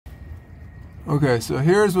Okay, so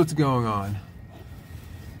here's what's going on.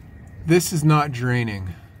 This is not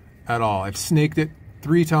draining at all. I've snaked it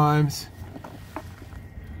 3 times.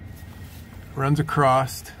 Runs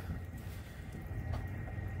across.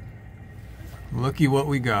 Looky what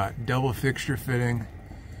we got. Double fixture fitting.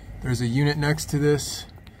 There's a unit next to this.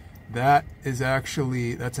 That is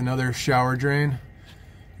actually, that's another shower drain.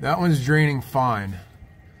 That one's draining fine.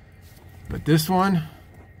 But this one,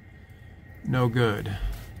 no good.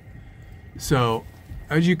 So,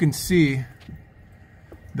 as you can see,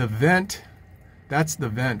 the vent, that's the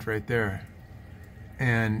vent right there.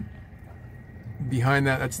 And behind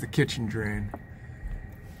that, that's the kitchen drain.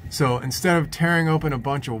 So instead of tearing open a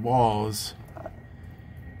bunch of walls,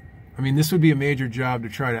 I mean, this would be a major job to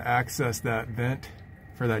try to access that vent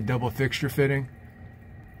for that double fixture fitting.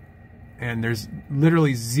 And there's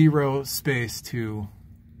literally 0 space to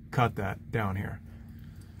cut that down here.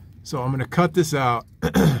 So I'm going to cut this out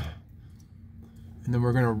and then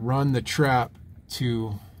we're going to run the trap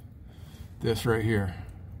to this right here.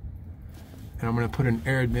 And I'm going to put an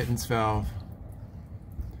air admittance valve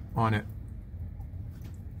on it.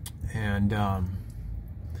 And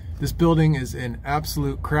this building is an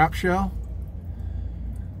absolute crap show.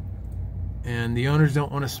 And the owners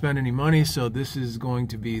don't want to spend any money, so this is going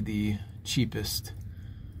to be the cheapest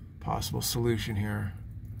possible solution here.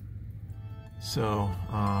 So,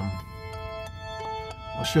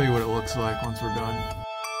 I'll show you what it looks like once we're done.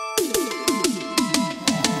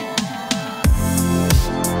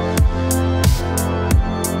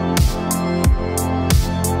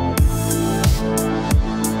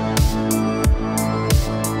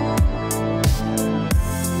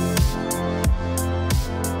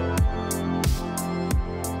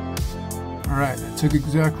 Alright, that took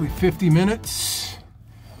exactly 50 minutes.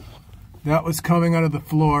 That was coming out of the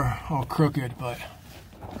floor all crooked, but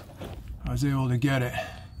I was able to get it.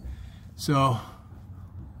 So,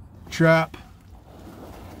 trap,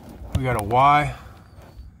 we got a Y.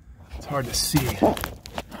 It's hard to see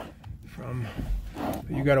from,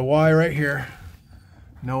 but you got a Y right here,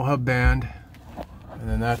 no hub band, and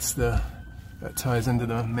then that's that ties into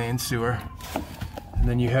the main sewer. And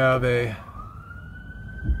then you have a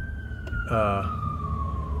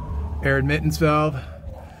air admittance valve.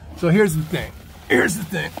 So here's the thing.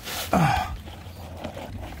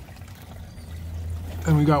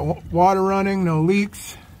 And we got water running, no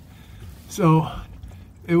leaks. So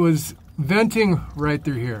it was venting right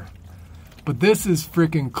through here. But this is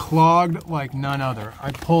freaking clogged like none other.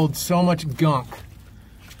 I pulled so much gunk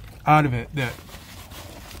out of it that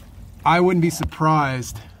I wouldn't be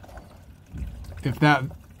surprised if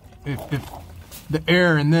the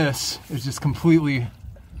air in this is just completely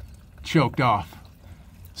choked off.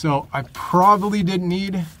 So I probably didn't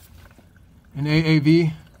need an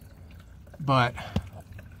AAV, but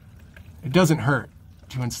it doesn't hurt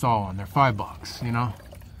to install one. They're $5, you know?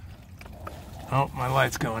 Oh, my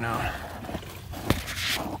light's going out.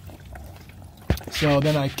 So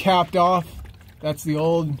then I capped off. That's the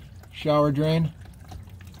old shower drain.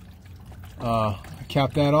 I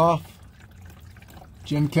capped that off.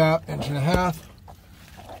 Gym cap, 1.5 inches.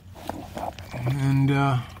 And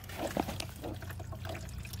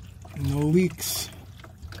no leaks.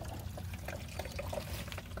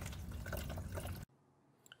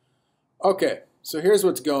 Okay, so here's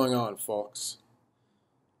what's going on, folks,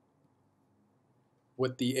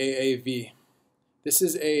 with the AAV. This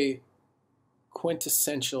is a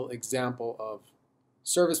quintessential example of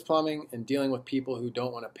service plumbing and dealing with people who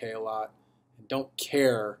don't want to pay a lot and don't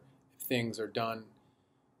care if things are done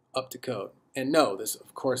up to code. And no, this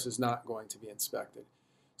of course is not going to be inspected.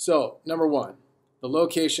 So, number 1, the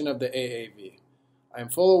location of the AAV. I am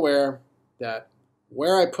full aware that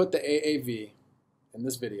where I put the AAV in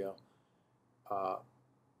this video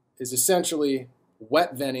is essentially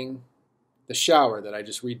wet venting the shower that I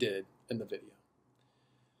just redid in the video.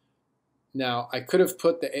 Now, I could have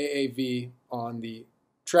put the AAV on the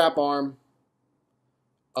trap arm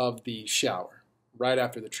of the shower right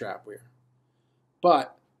after the trap weir,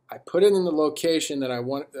 but I put it in the location that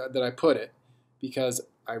I put it because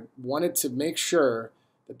I wanted to make sure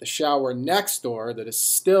that the shower next door that is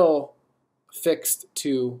still fixed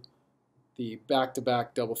to the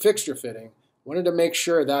back-to-back double fixture fitting, wanted to make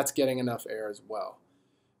sure that's getting enough air as well,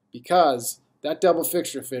 because that double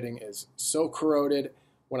fixture fitting is so corroded.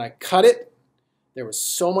 When I cut it, there was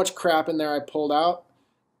so much crap in there I pulled out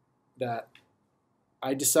that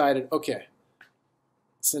I decided, okay,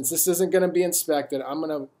 since this isn't going to be inspected, I'm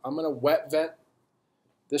gonna wet vent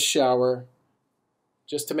this shower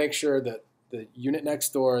just to make sure that the unit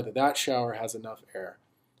next door, that shower has enough air.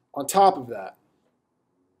 On top of that,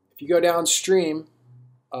 if you go downstream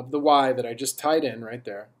of the Y that I just tied in right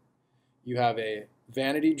there, you have a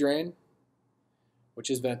vanity drain, which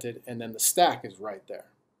is vented, and then the stack is right there.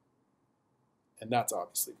 And that's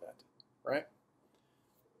obviously vented, right?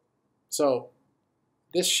 So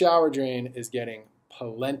this shower drain is getting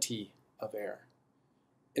plenty of air.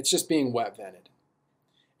 It's just being wet vented.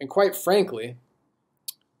 And quite frankly,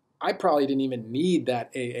 I probably didn't even need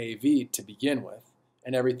that AAV to begin with,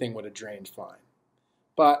 and everything would have drained fine.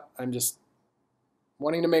 But I'm just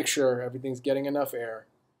wanting to make sure everything's getting enough air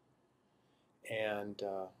and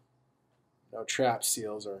no trap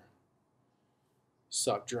seals are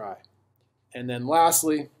sucked dry. And then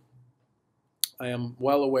lastly, I am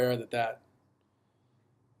well aware that that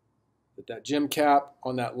gym cap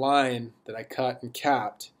on that line that I cut and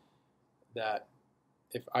capped, that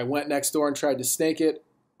if I went next door and tried to snake it,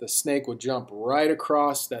 the snake would jump right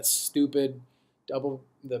across that stupid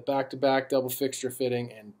the back-to-back double fixture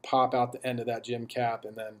fitting and pop out the end of that gym cap,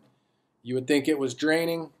 and then you would think it was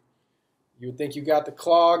draining. You would think you got the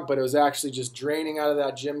clog, but it was actually just draining out of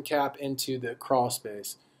that gym cap into the crawl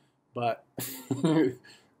space. But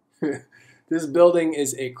this building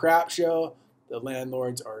is a crap show. The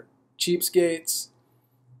landlords are cheapskates.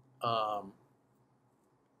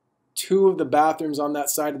 2 of the bathrooms on that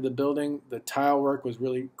side of the building, the tile work was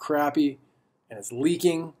really crappy, and it's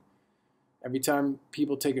leaking. Every time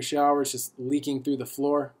people take a shower, it's just leaking through the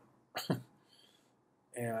floor.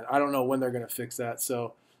 And I don't know when they're going to fix that.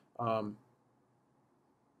 So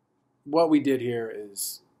what we did here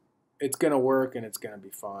is it's going to work and it's going to be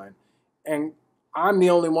fine. And I'm the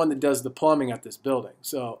only one that does the plumbing at this building.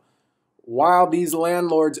 So while these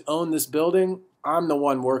landlords own this building, I'm the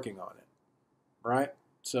one working on it, right?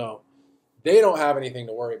 So they don't have anything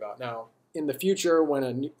to worry about. Now, in the future,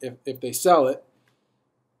 when if they sell it,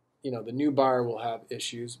 the new buyer will have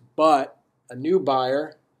issues, but a new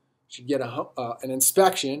buyer should get an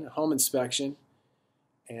inspection, a home inspection,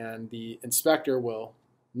 and the inspector will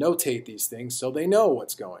notate these things so they know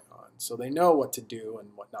what's going on, so they know what to do and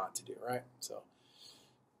what not to do, right?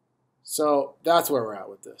 So that's where we're at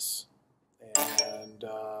with this. And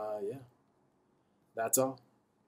yeah, that's all.